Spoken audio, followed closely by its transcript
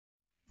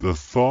The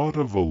thought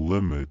of a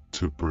limit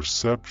to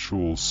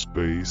perceptual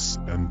space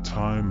and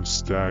time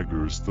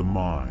staggers the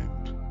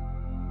mind.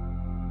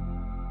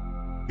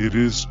 It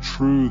is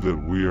true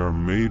that we are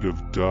made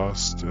of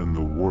dust and the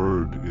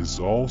Word is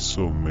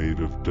also made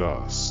of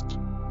dust.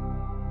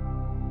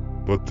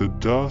 But the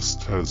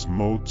dust has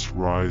motes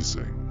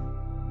rising.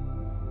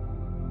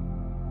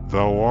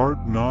 Thou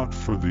art not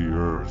for the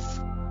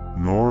earth,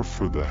 nor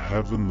for the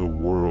heaven, the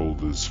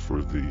world is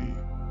for thee.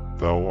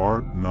 Thou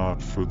art not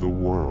for the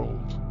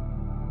world.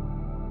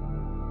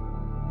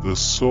 The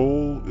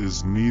soul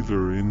is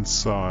neither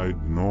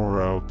inside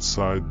nor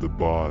outside the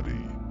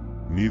body,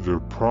 neither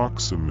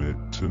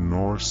proximate to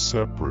nor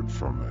separate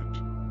from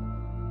it.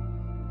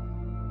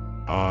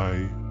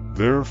 I,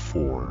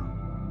 therefore,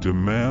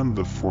 demand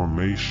the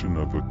formation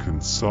of a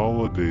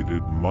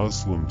consolidated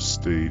Muslim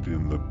state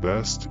in the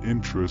best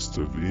interest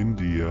of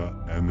India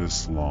and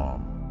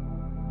Islam.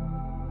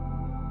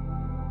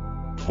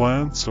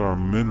 Plants or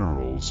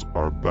minerals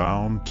are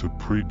bound to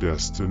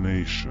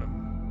predestination.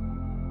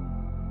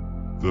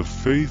 The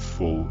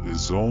faithful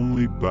is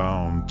only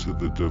bound to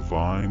the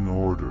divine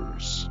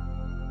orders.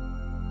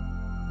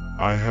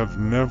 I have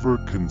never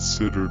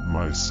considered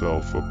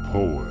myself a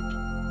poet.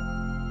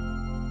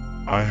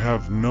 I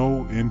have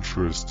no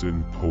interest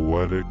in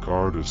poetic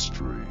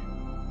artistry.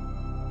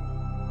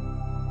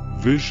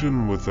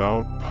 Vision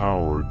without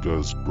power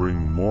does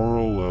bring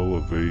moral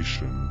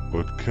elevation,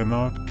 but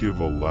cannot give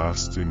a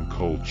lasting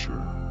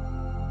culture.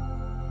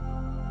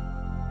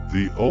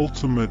 The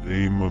ultimate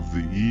aim of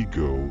the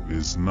ego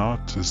is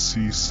not to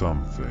see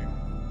something,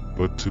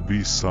 but to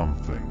be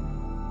something.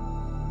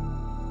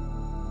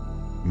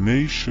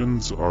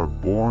 Nations are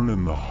born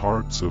in the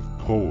hearts of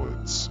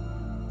poets.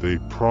 They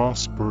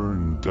prosper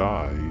and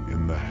die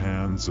in the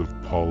hands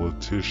of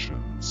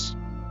politicians.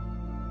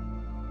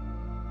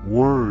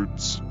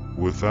 Words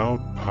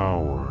without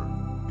power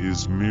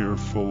is mere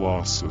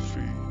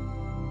philosophy.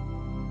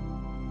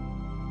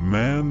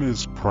 Man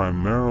is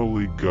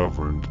primarily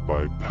governed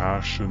by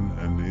passion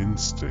and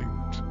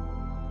instinct.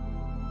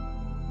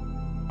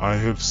 I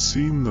have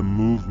seen the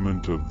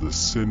movement of the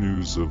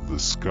sinews of the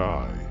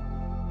sky,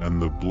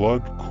 and the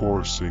blood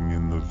coursing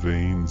in the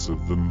veins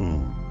of the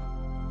moon.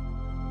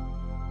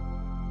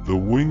 The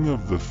wing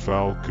of the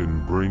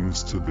falcon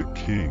brings to the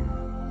king,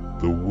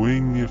 the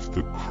wing if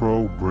the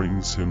crow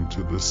brings him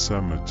to the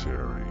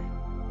cemetery.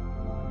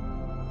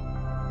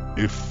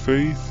 If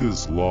faith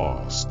is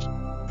lost,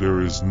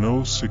 there is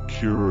no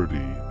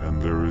security and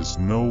there is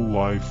no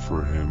life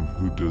for him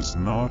who does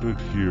not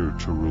adhere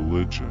to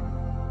religion.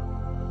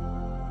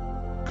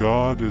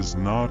 God is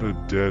not a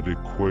dead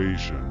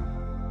equation,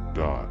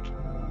 but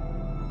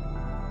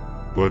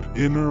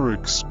inner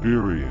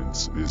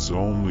experience is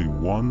only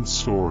one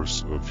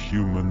source of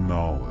human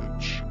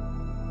knowledge.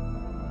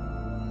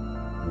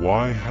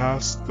 Why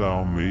hast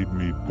thou made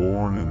me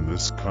born in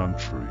this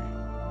country?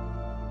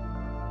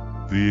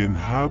 The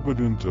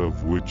inhabitant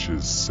of which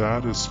is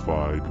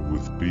satisfied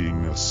with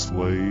being a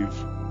slave.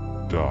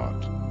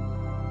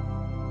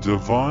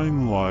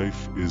 Divine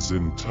life is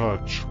in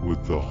touch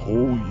with the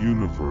whole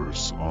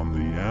universe on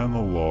the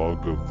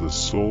analog of the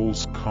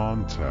soul's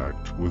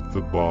contact with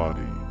the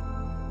body.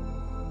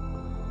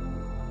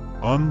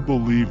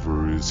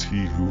 Unbeliever is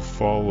he who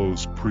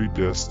follows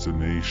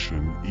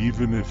predestination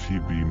even if he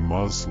be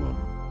Muslim.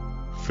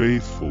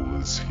 Faithful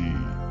is he,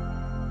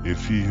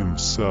 if he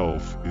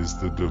himself is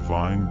the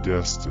divine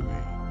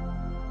destiny.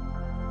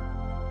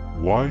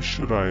 Why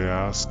should I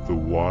ask the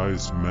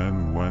wise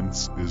men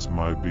whence is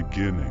my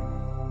beginning?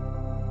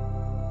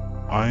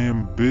 I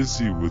am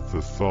busy with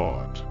the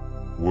thought,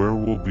 where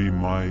will be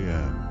my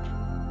end?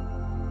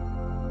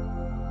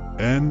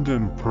 End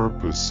and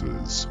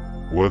purposes,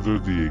 whether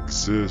they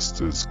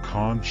exist as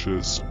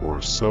conscious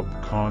or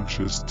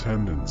subconscious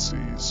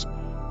tendencies,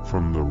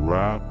 from the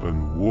rap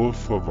and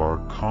woof of our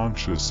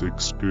conscious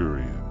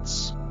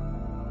experience.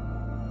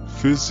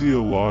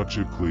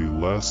 Physiologically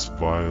less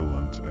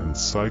violent and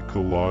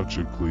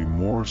psychologically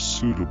more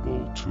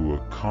suitable to a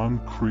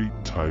concrete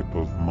type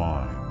of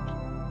mind.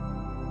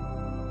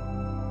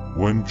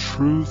 When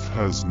truth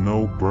has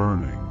no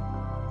burning,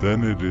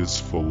 then it is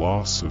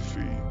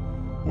philosophy.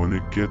 When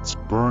it gets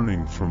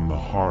burning from the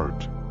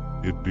heart,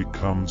 it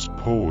becomes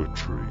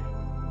poetry.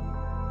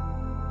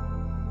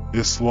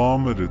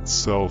 Islam at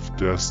itself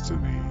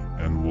destiny,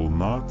 and will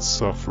not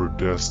suffer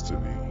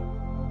destiny.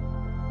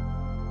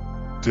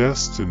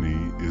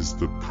 Destiny is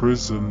the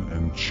prison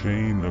and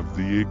chain of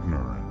the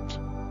ignorant.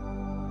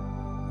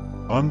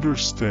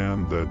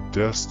 Understand that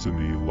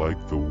destiny,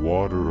 like the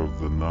water of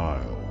the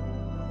Nile,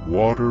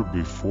 water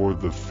before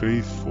the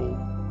faithful,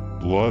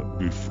 blood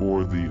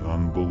before the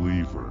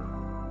unbeliever.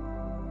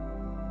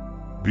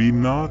 Be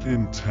not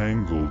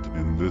entangled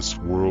in this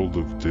world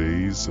of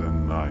days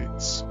and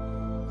nights.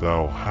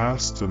 Thou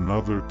hast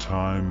another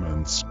time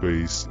and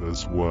space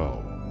as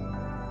well.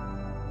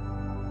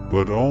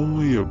 But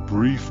only a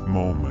brief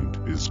moment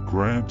is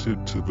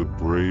granted to the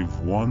brave,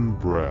 one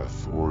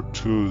breath or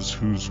two's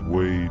whose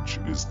wage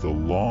is the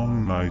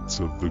long nights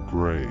of the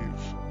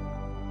grave.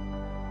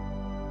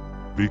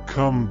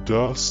 Become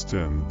dust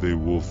and they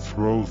will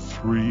throw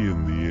three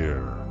in the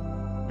air.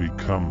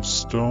 Become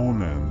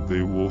stone and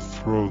they will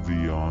throw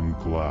thee on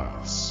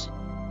glass.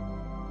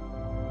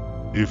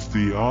 If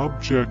the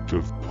object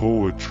of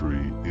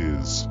poetry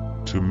is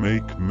to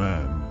make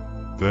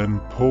men, then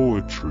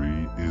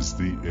poetry is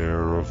the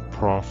air of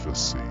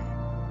prophecy.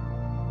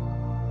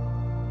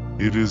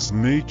 It is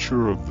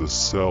nature of the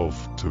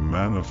self to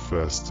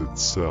manifest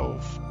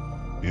itself.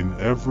 In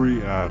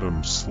every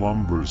atom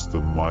slumbers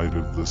the might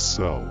of the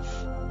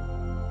self.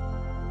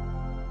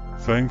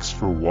 Thanks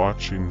for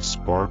watching,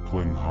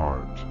 Sparkling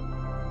Heart.